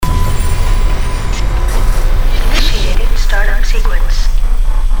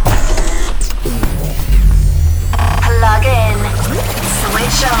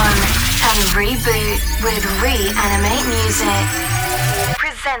with Reanimate Music.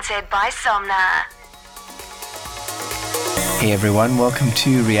 Presented by Somna. Hey everyone, welcome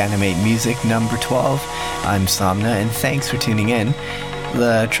to Reanimate Music number 12. I'm Somna and thanks for tuning in.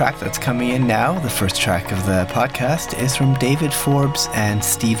 The track that's coming in now, the first track of the podcast, is from David Forbes and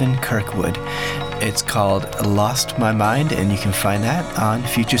Stephen Kirkwood. It's called Lost My Mind, and you can find that on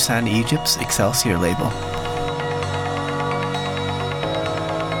Future Sound Egypt's Excelsior label.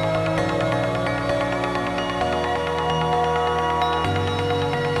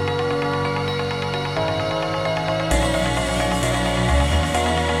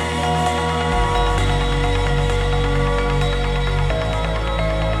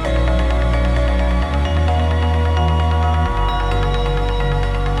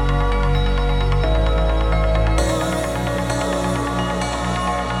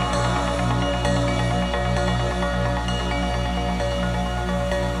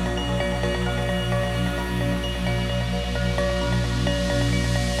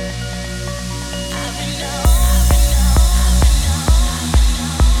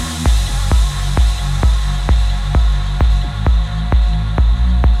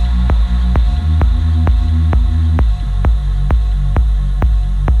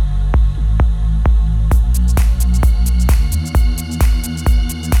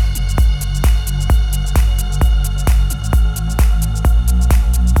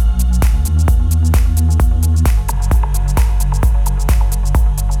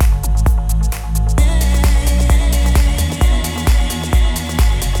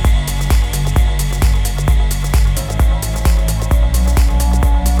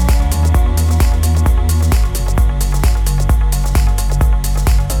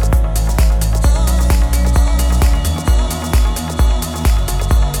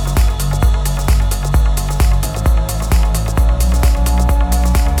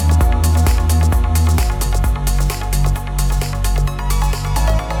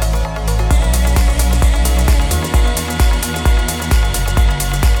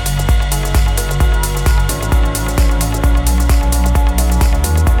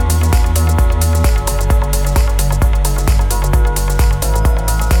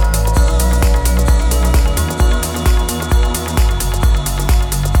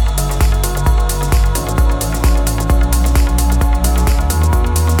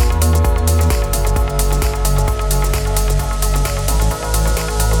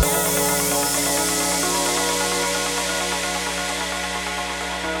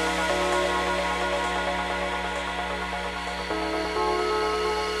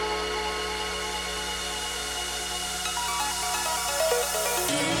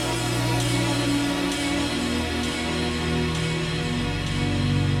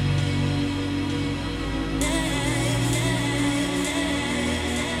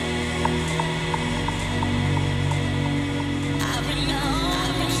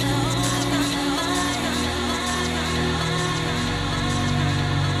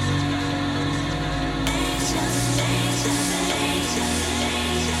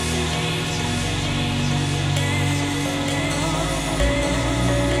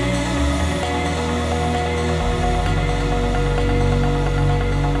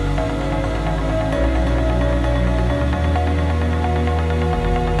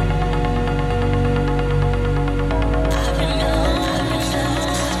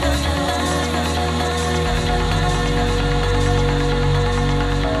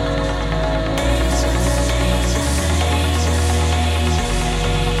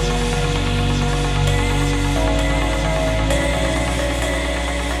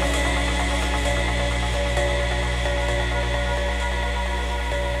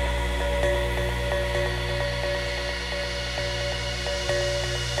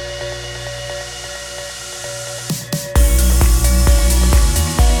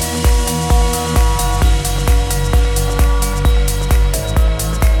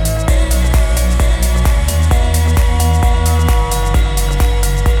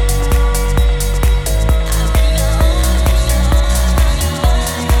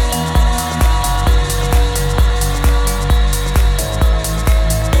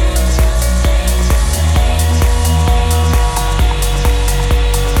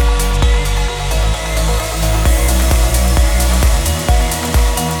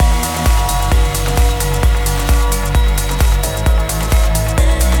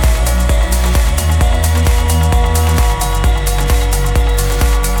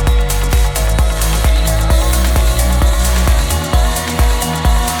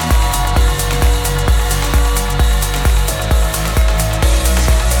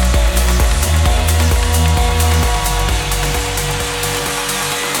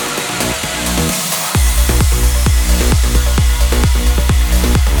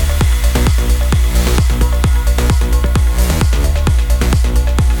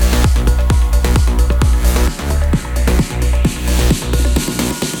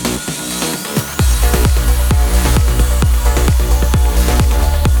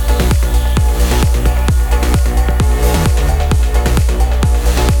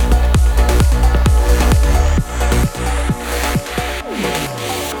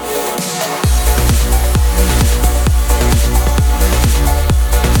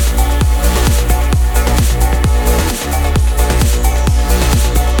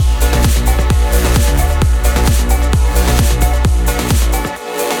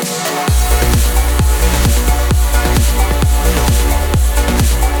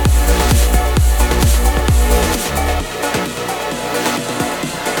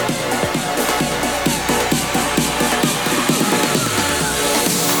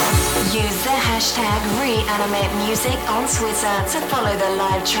 Music on Twitter to follow the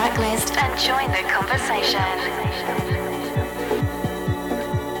live track list and join the conversation.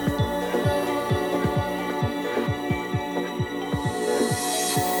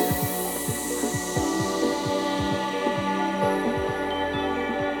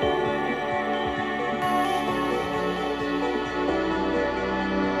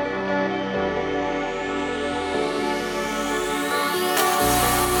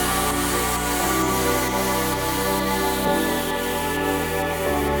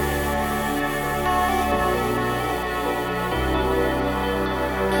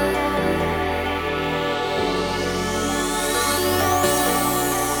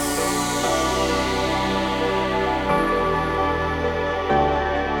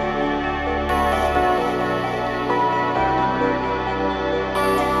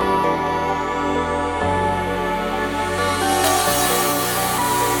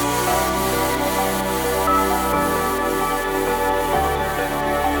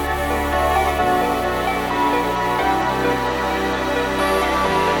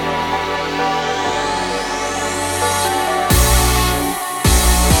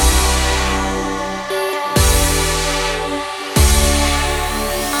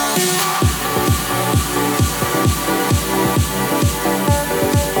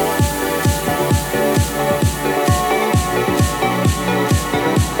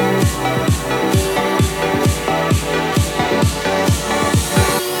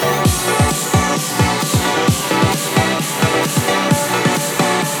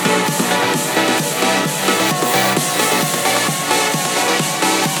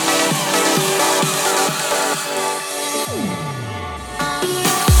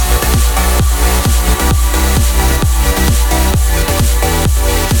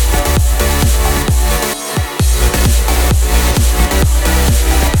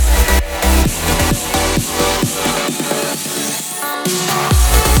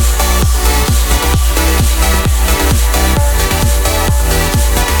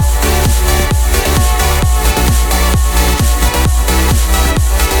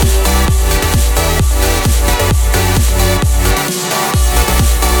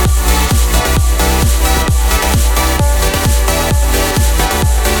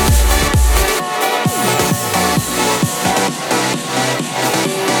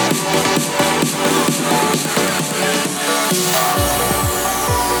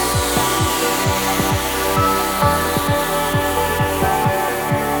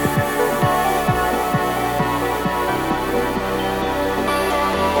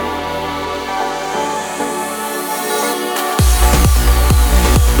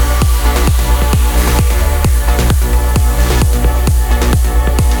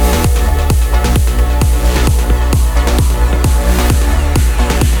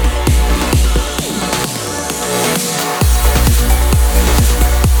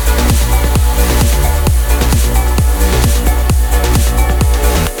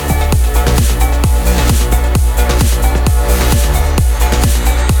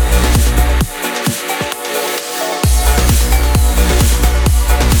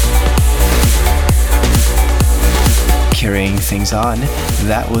 Things on.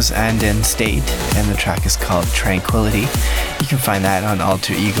 That was Anden State, and the track is called Tranquility. You can find that on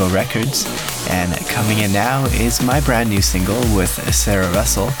Alter Ego Records. And coming in now is my brand new single with Sarah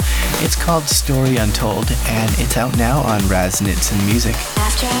Russell. It's called Story Untold, and it's out now on Raznitz and Music.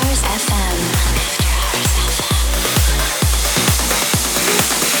 After Hours FM.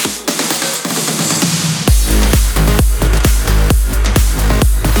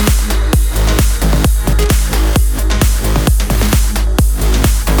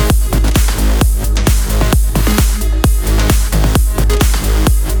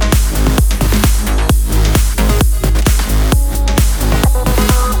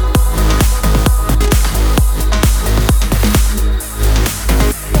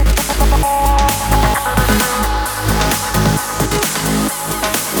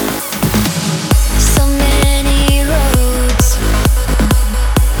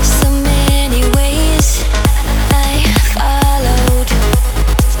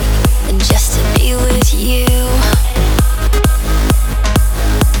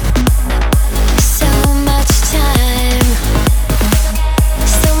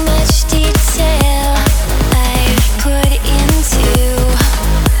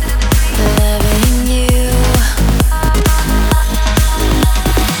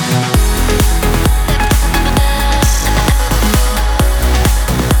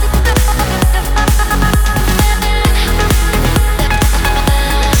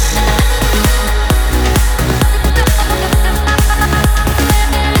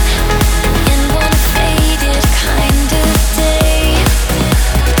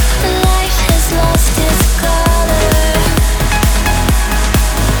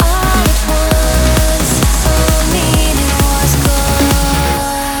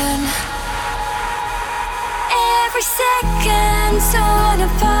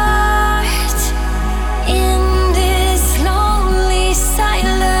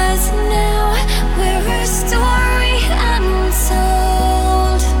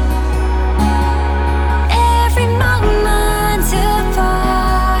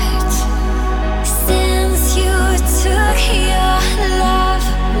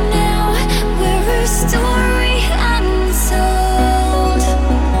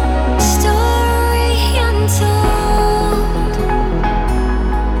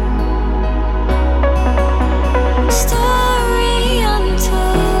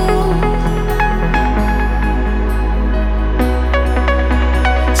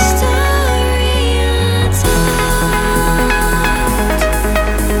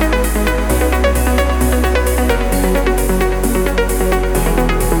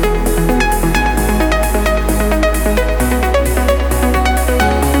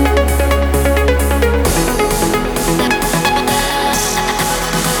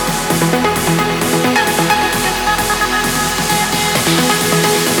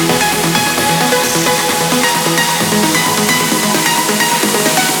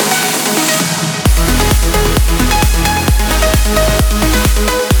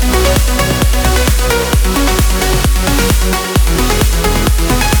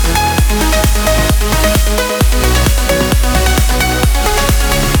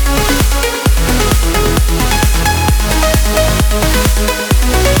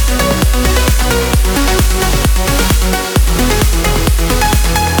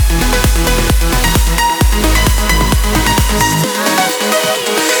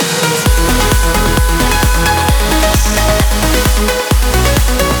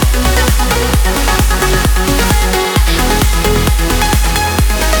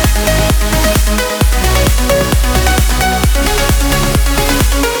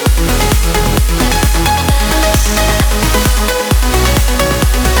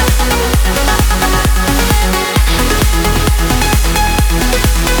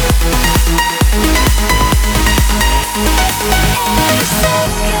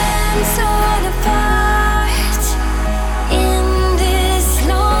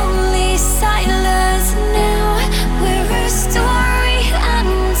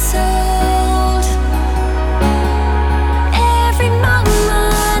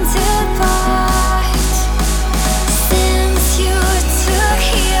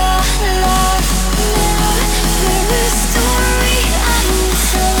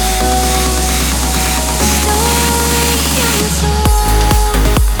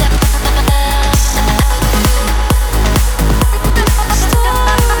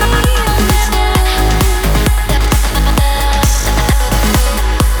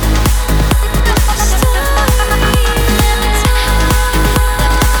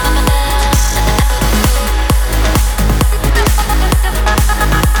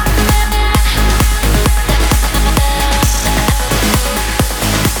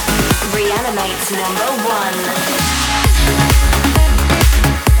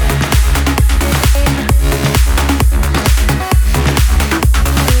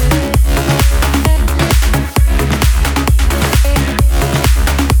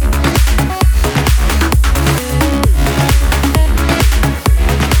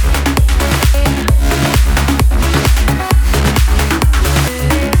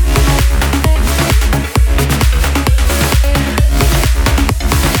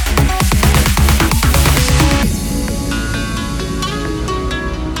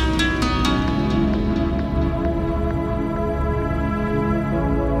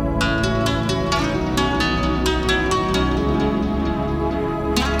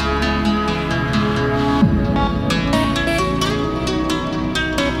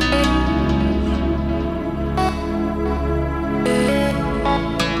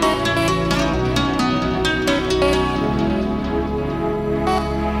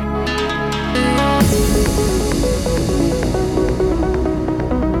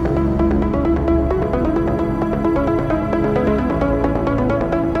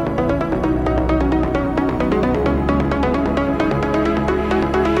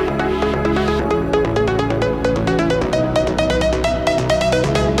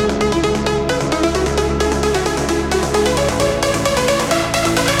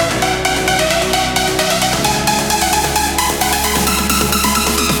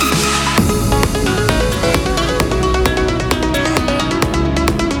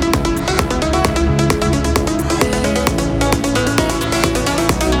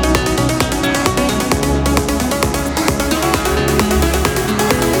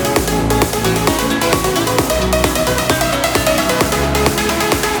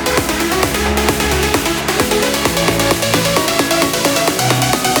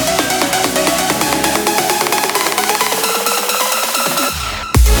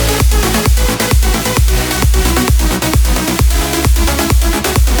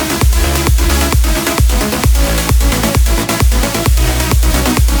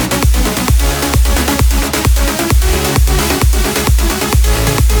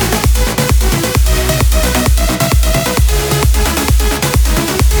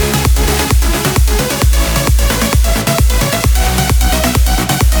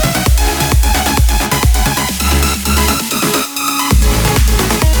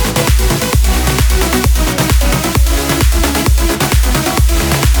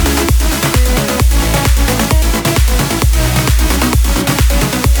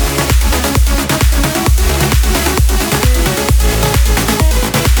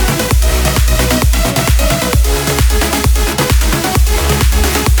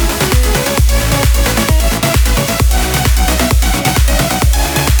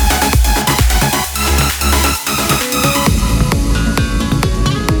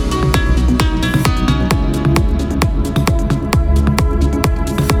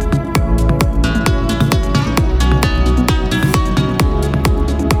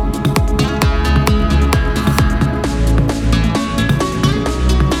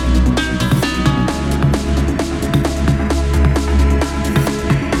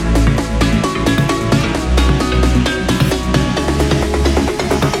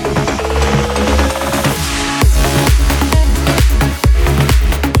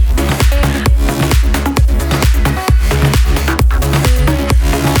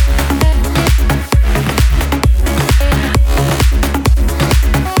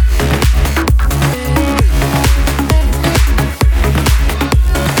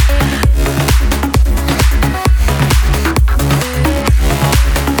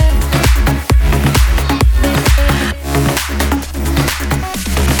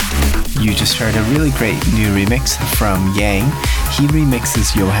 just heard a really great new remix from Yang. He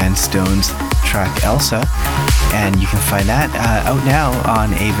remixes Johan Stone's track Elsa, and you can find that out now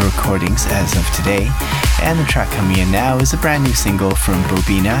on Ava Recordings as of today. And the track coming in now is a brand new single from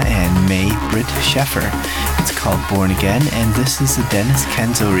Bobina and May Britt Sheffer. It's called Born Again, and this is the Dennis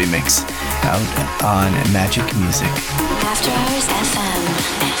Kenzo remix out on Magic Music. After Hours FM.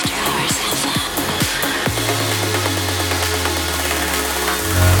 After Hours FM.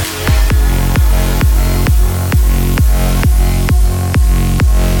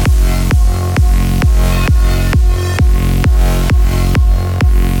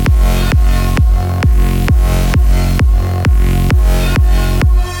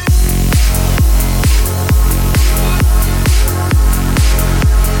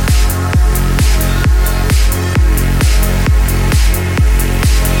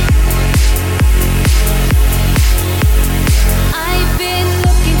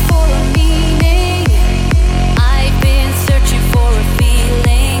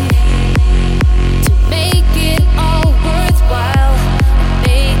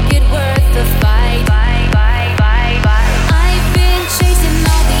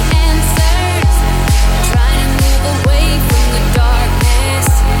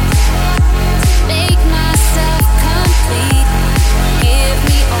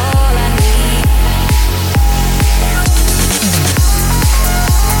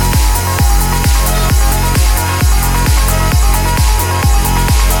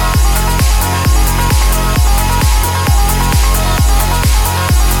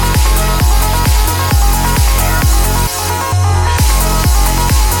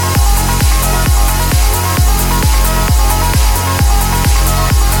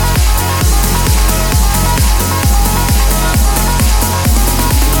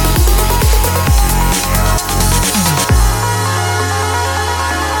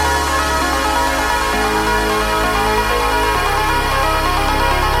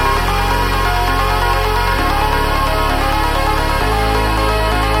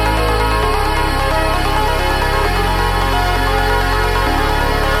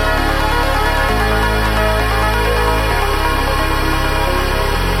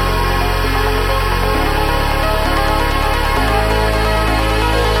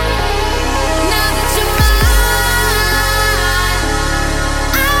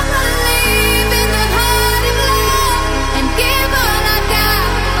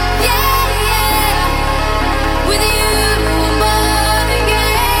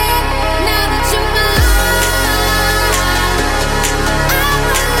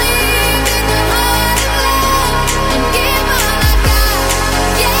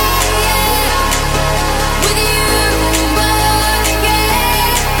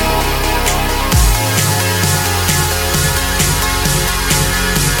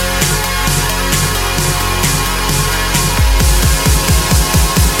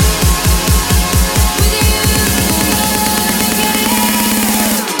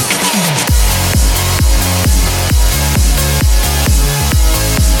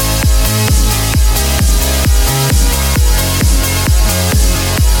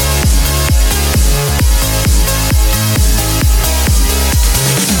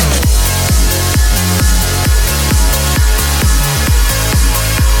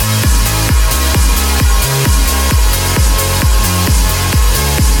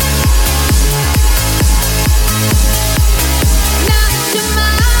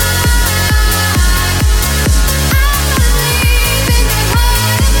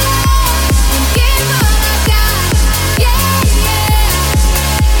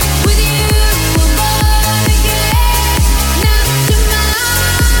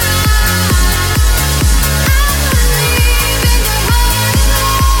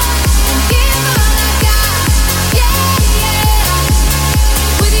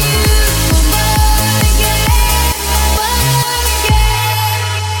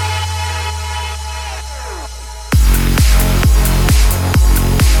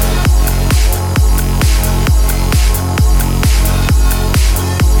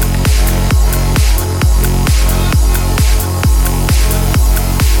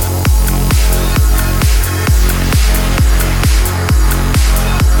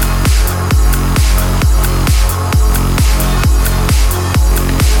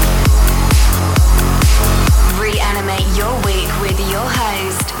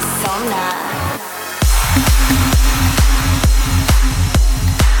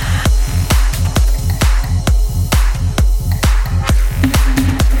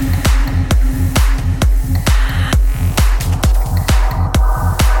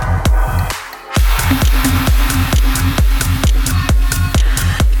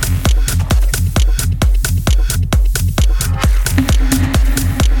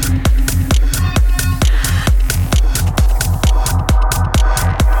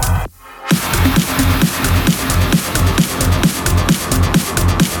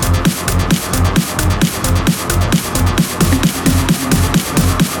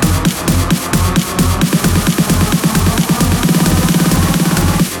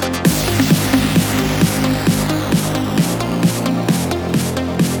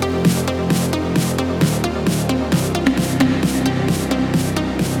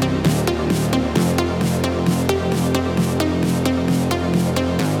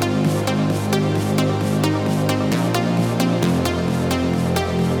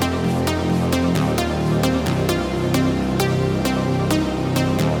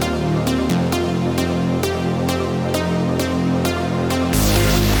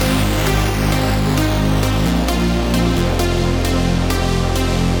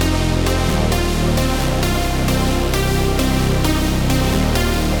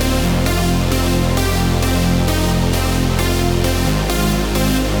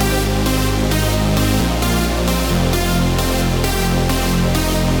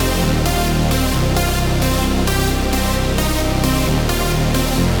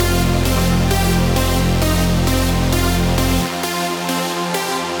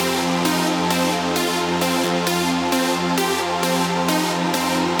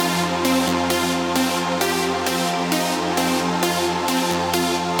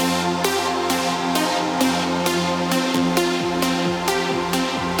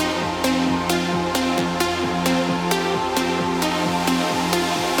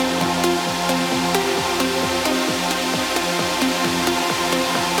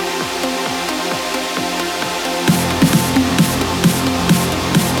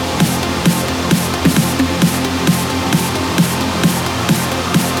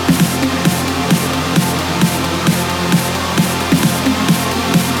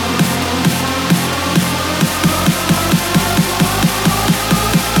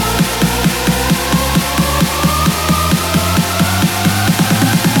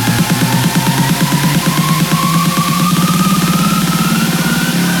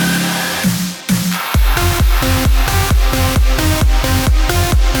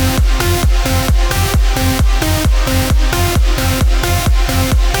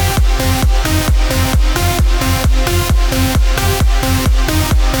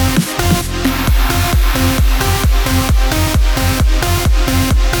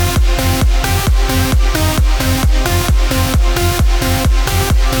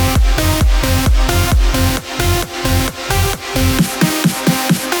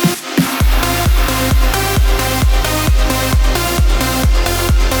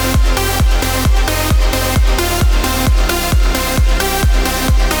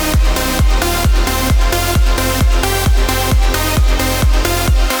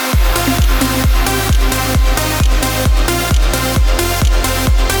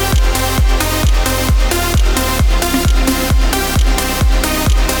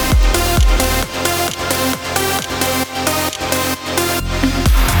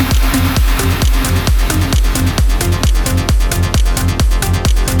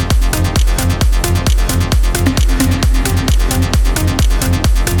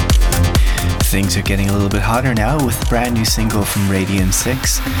 things are getting a little bit hotter now with a brand new single from Radian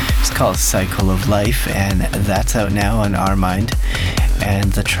 6. It's called Cycle of Life, and that's out now on Our Mind.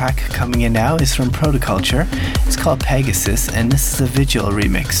 And the track coming in now is from Protoculture. It's called Pegasus, and this is a Vigil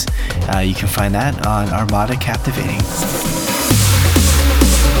remix. You can find that on Armada Captivating.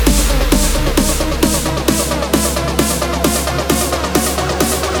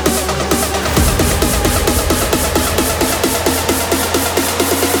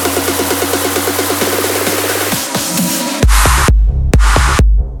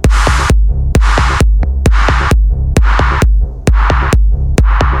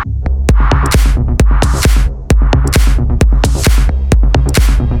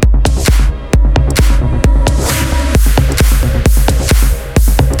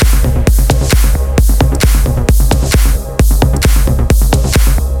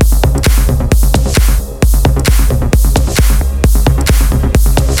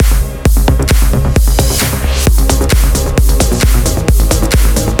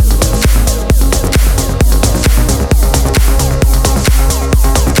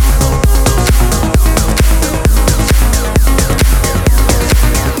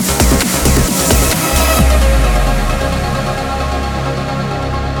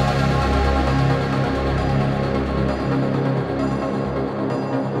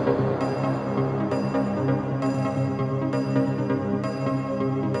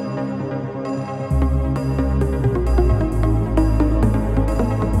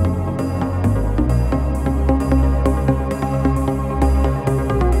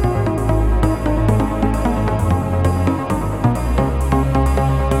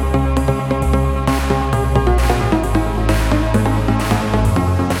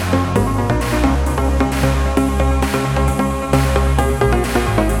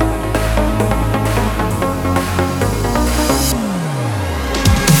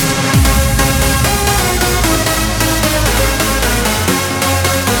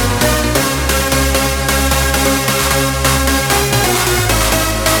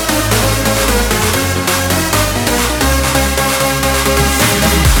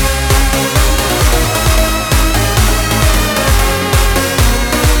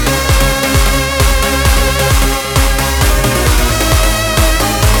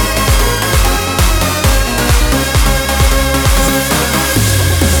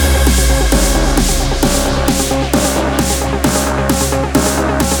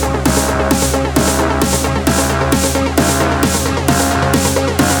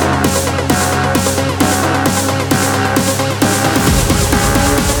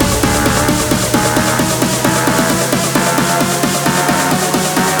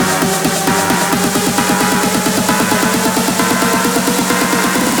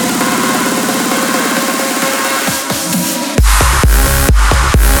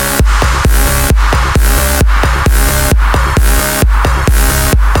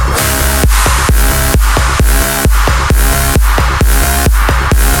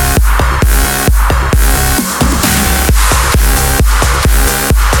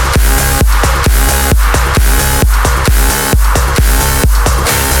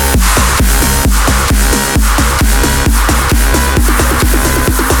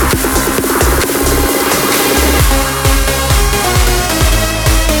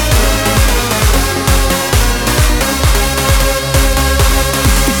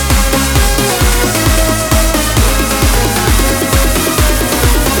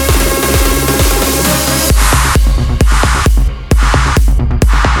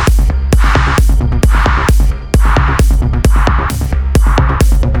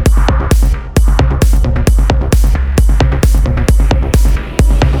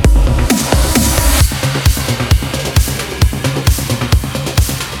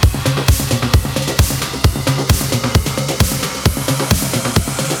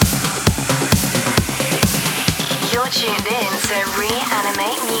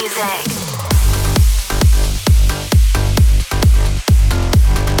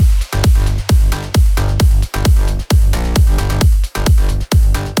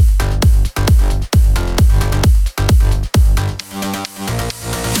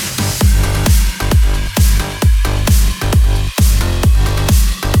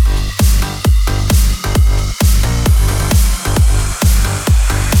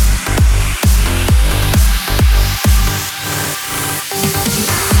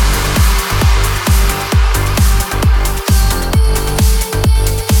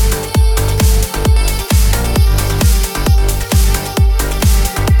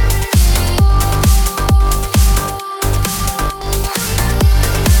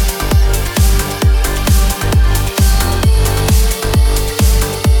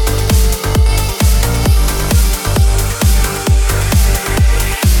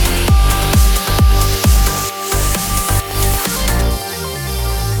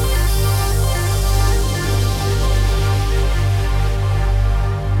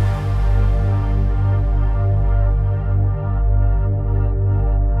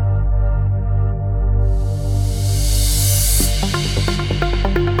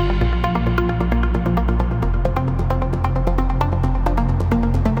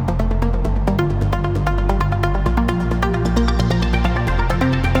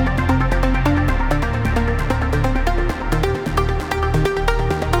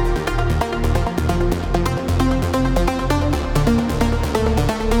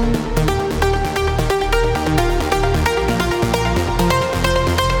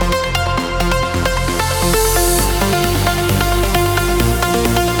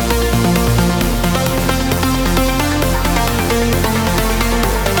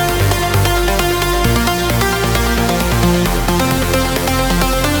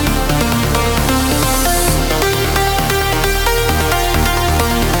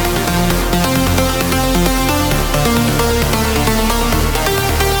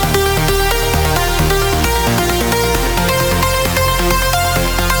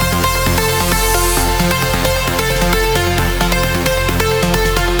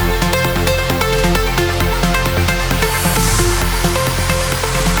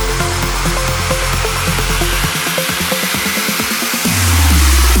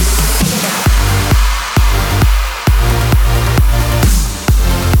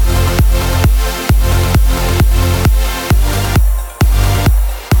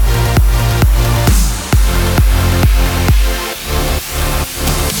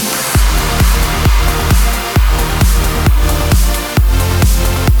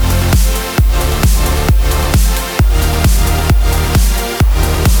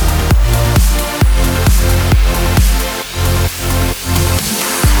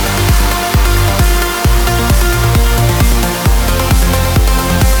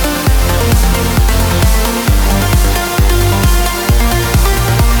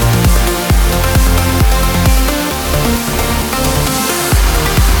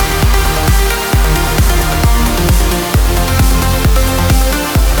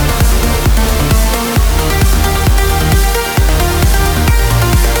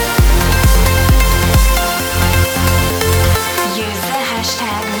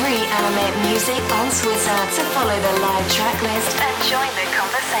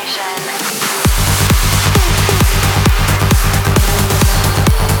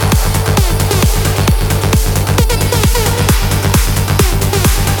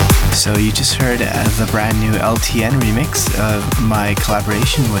 You just heard the brand new LTN remix of my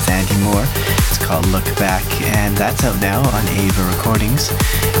collaboration with Andy Moore. It's called Look Back, and that's out now on Ava Recordings.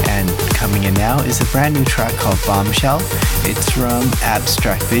 And coming in now is a brand new track called Bombshell. It's from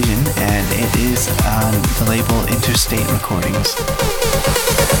Abstract Vision, and it is on the label Interstate Recordings.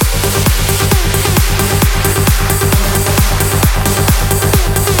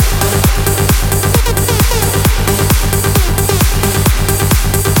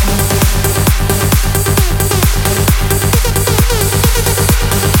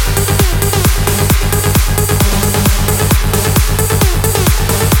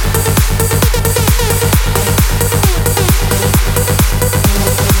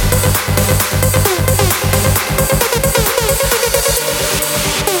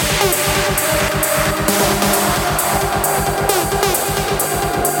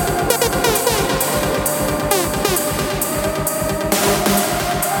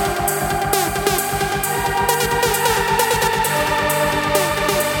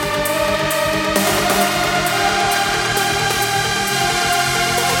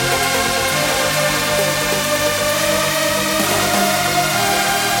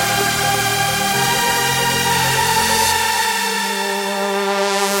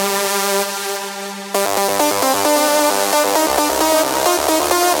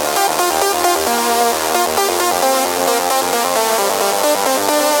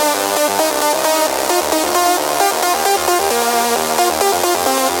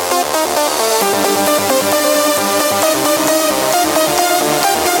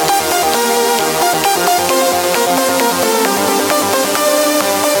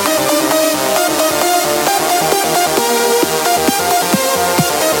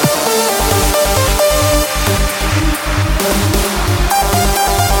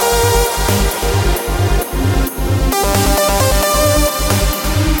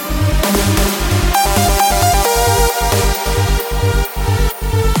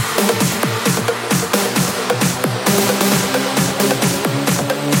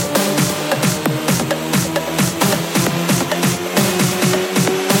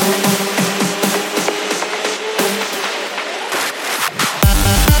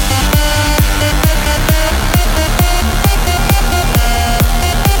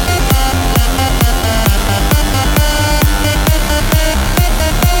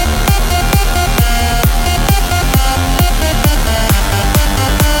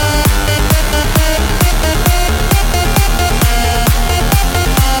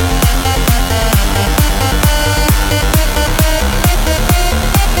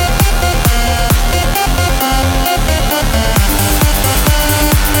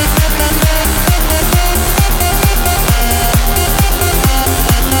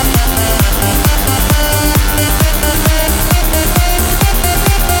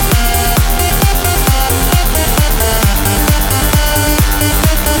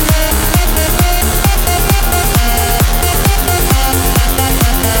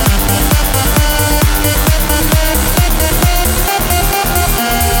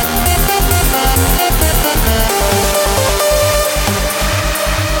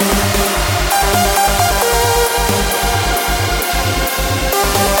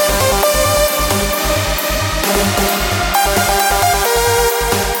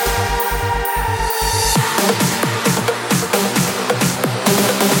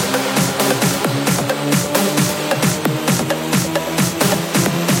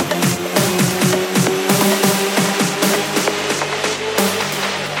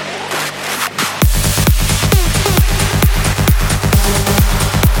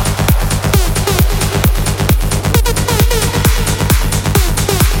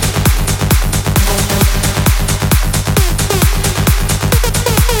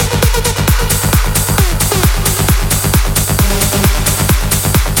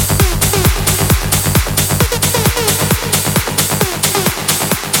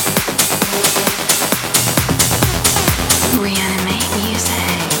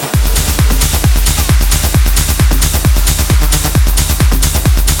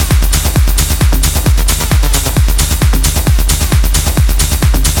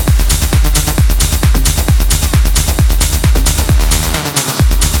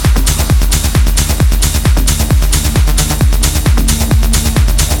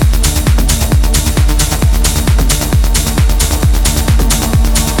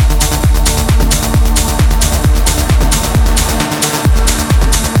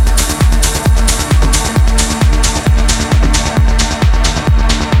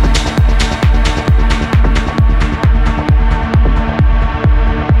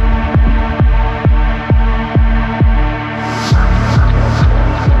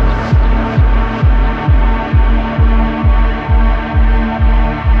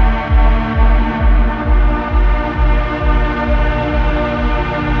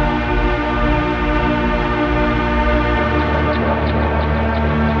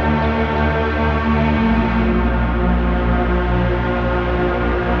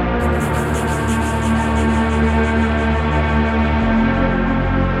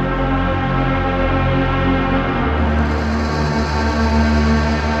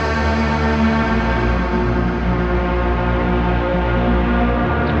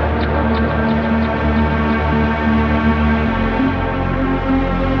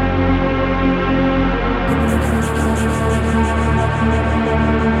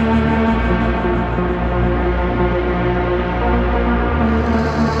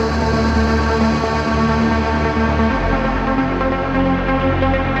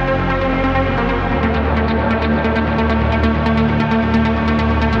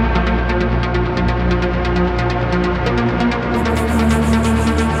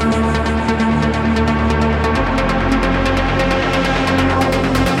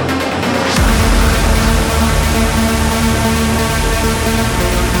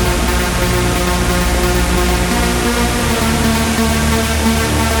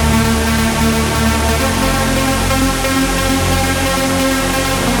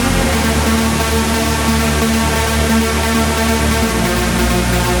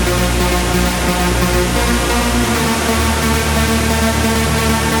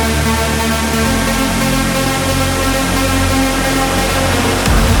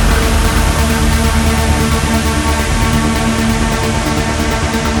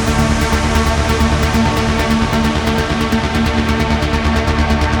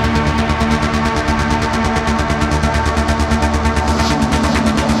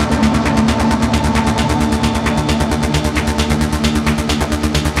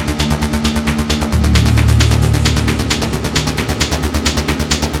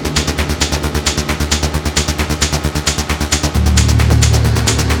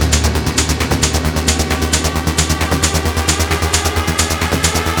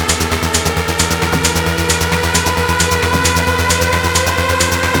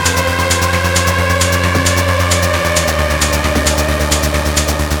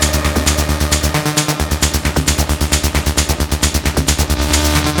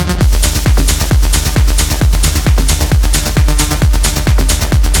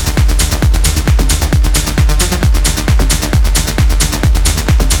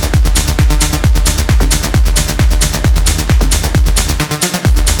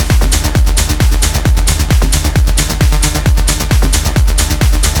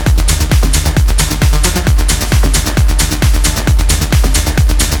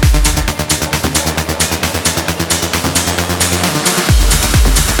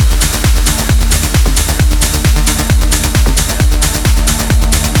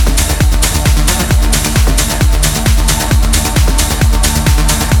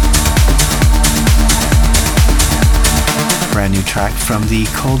 brand new track from the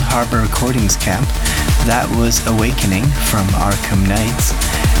Cold Harbor Recordings camp. That was Awakening from Arkham Knights.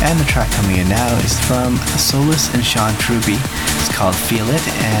 And the track coming in now is from Solus and Sean Truby. It's called Feel It,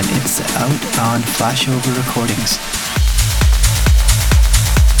 and it's out on Flashover Recordings.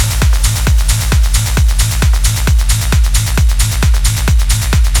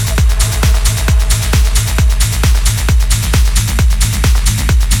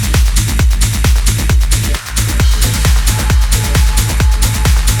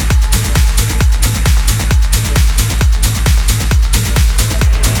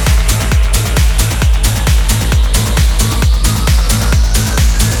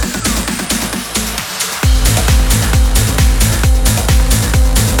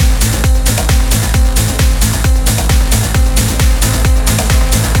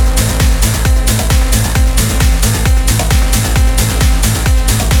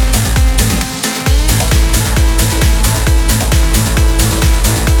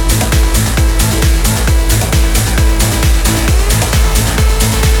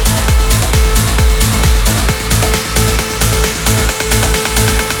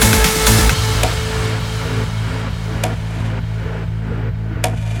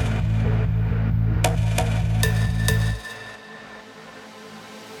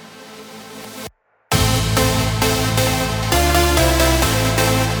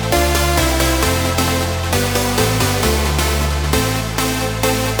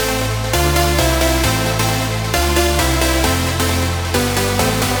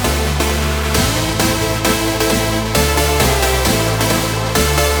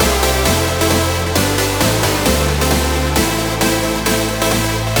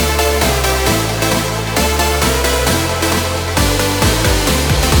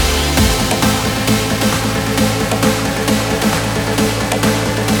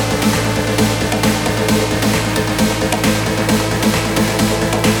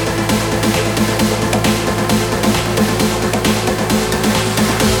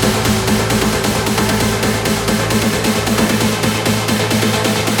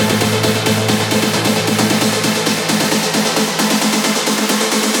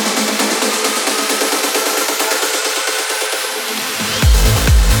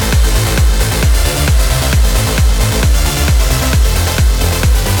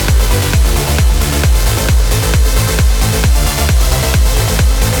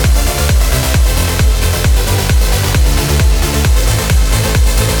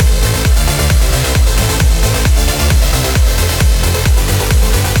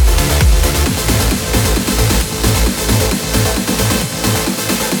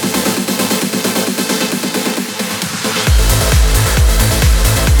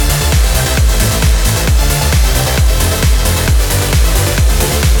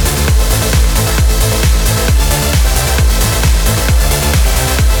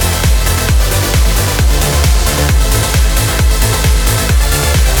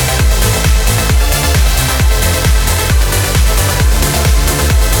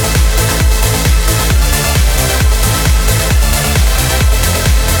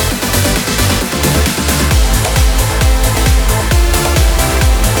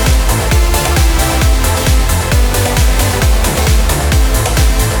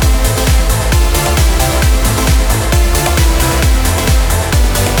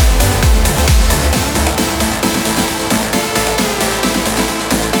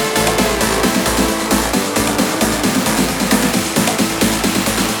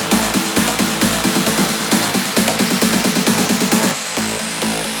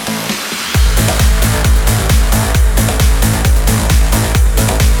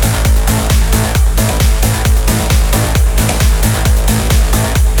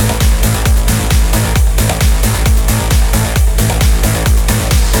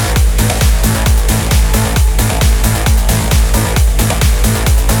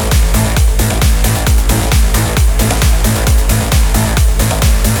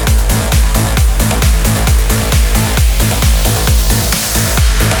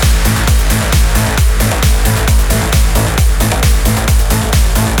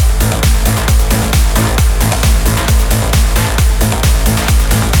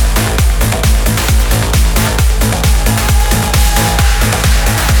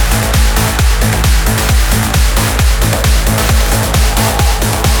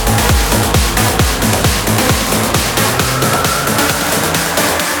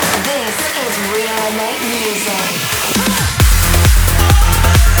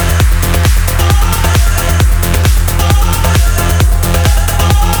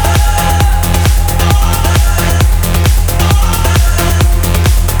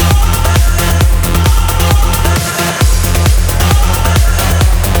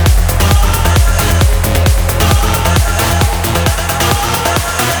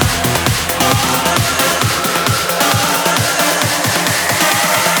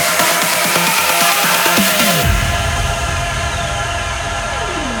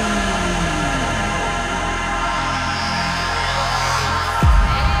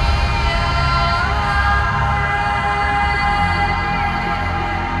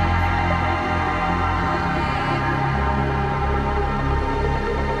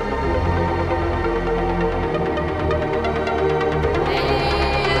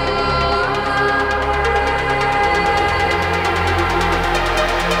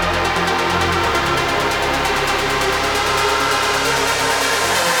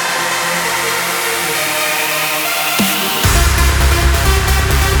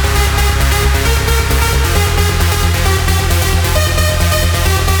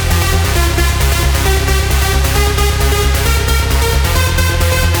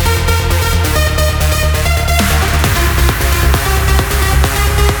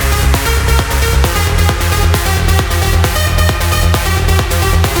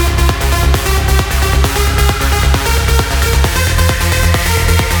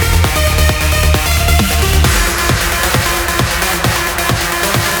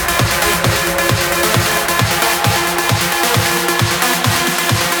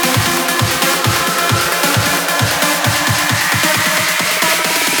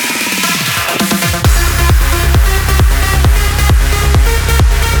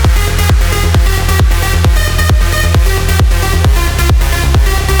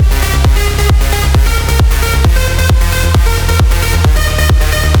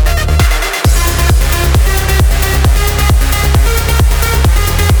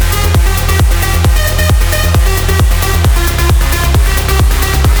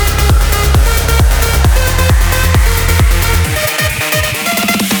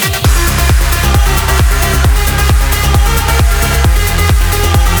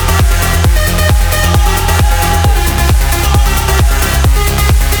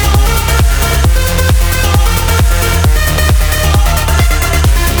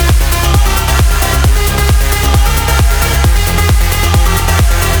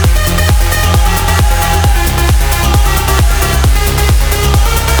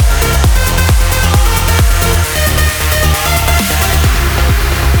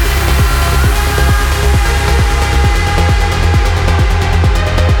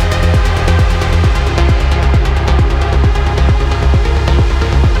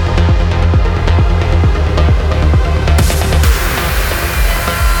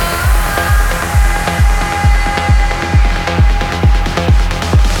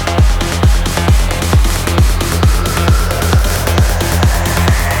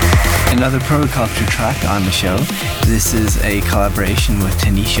 another Protoculture track on the show. This is a collaboration with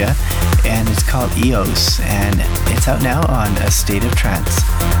Tanisha, and it's called EOS, and it's out now on A State of Trance.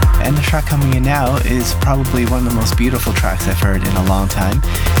 And the track coming in now is probably one of the most beautiful tracks I've heard in a long time.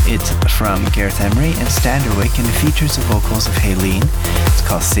 It's from Gareth Emery and Standerwick, and it features the vocals of Haylene. It's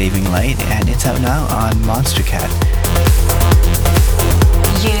called Saving Light, and it's out now on Monstercat.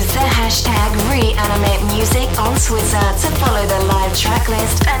 Use the hashtag ReanimateMusic on Twitter to follow the live track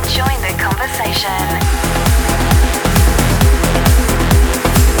list and join the conversation.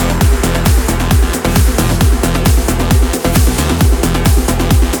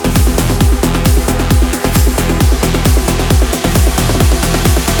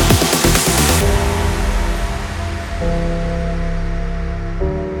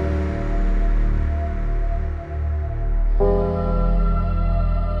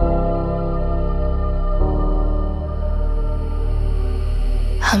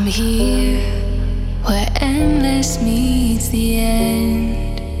 I'm here where endless meets the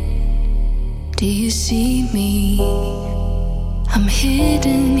end. Do you see me? I'm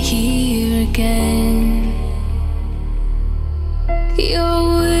hidden here again.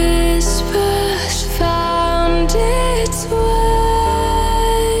 Your whispers found its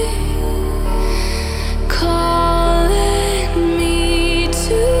way, calling me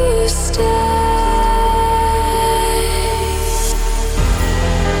to stay.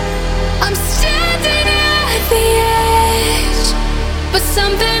 But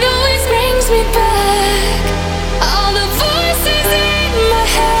something always brings me back. All the voices in my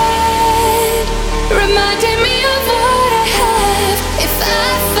head reminding me of what I have. If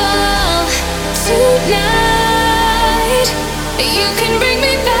I fall tonight, you can bring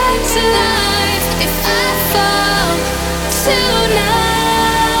me back to life. If I fall tonight,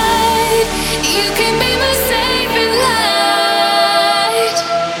 you can be my saving light.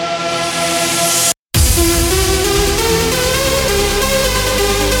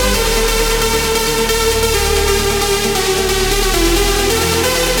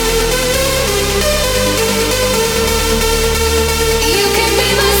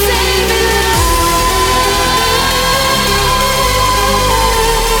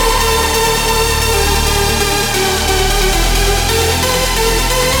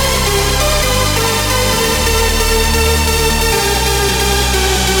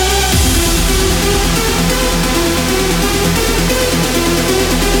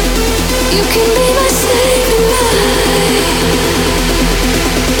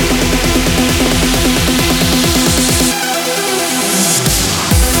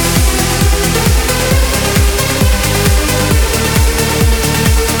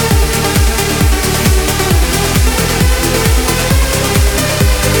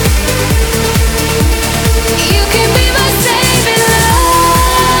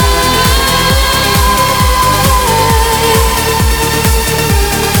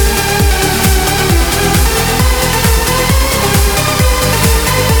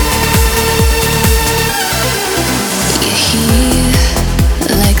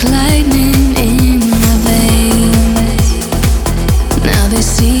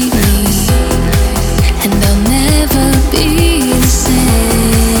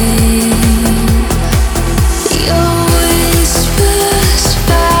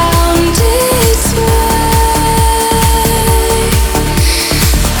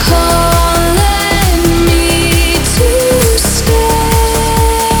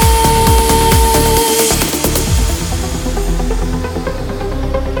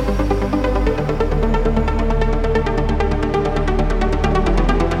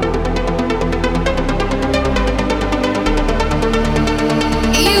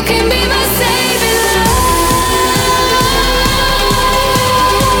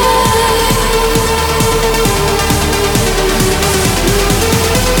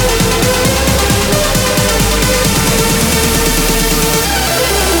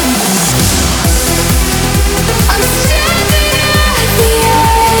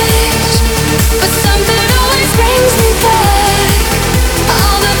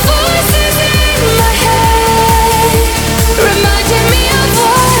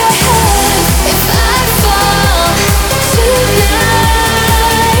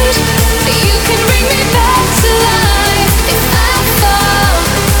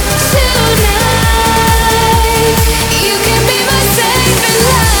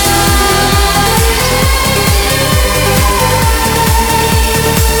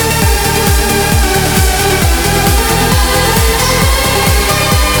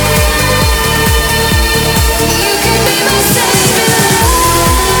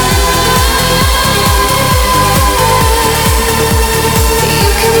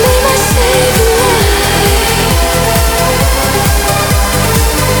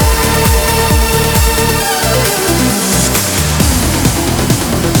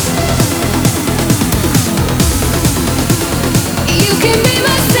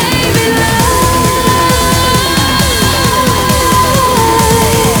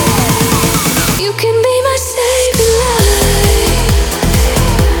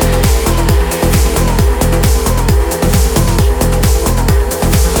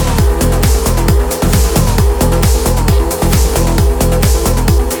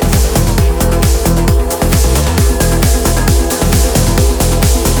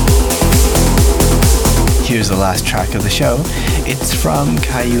 last track of the show. It's from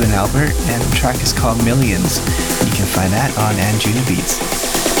Caillou and Albert, and the track is called Millions. You can find that on Anjuna Beats.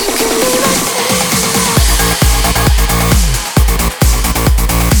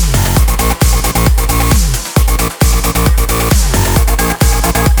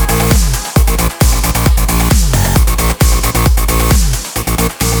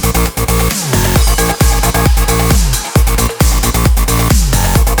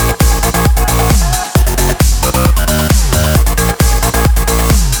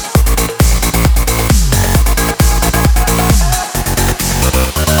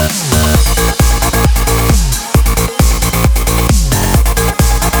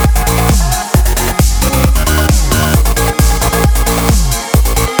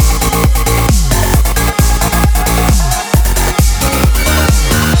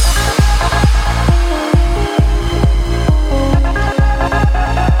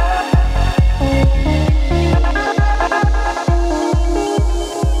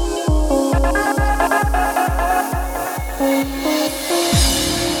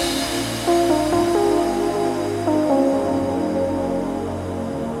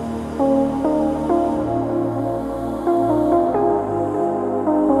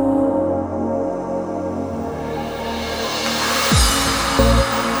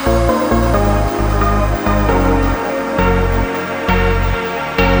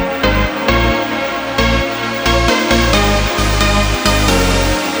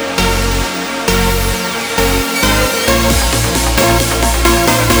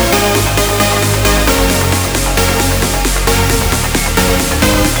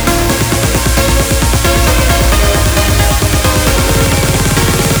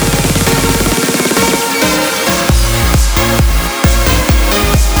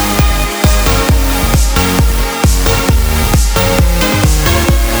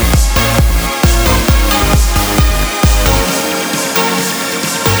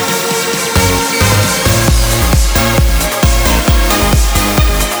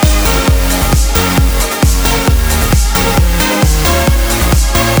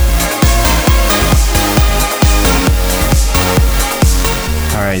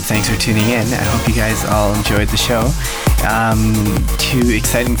 Thanks for tuning in. I hope you guys all enjoyed the show. Two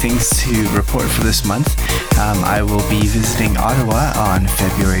exciting things to report for this month. I will be visiting Ottawa on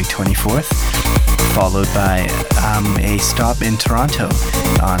February 24th, followed by a stop in Toronto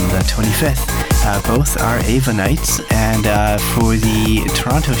on the 25th. Both are Ava nights, and for the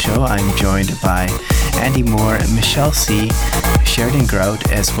Toronto show, I'm joined by Andy Moore, Michelle C., Sheridan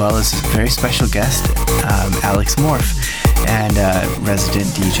Grout, as well as a very special guest, Alex Morph, and resident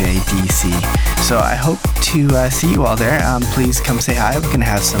DJ DC. So I hope to see you all there. Please come say hi. We're gonna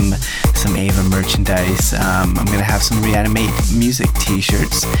have some Ava merchandise. I'm gonna have some Reanimate Music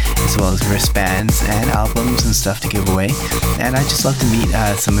t-shirts, as well as wristbands and albums and stuff to give away. And I'd just love to meet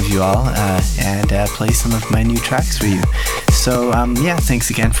some of you all and play some of my new tracks for you. So yeah, thanks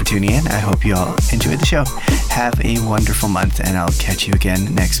again for tuning in. I hope you all enjoyed the show. Have a wonderful month, and I'll catch you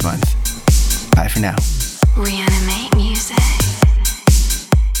again next month. Bye for now. Reanimate.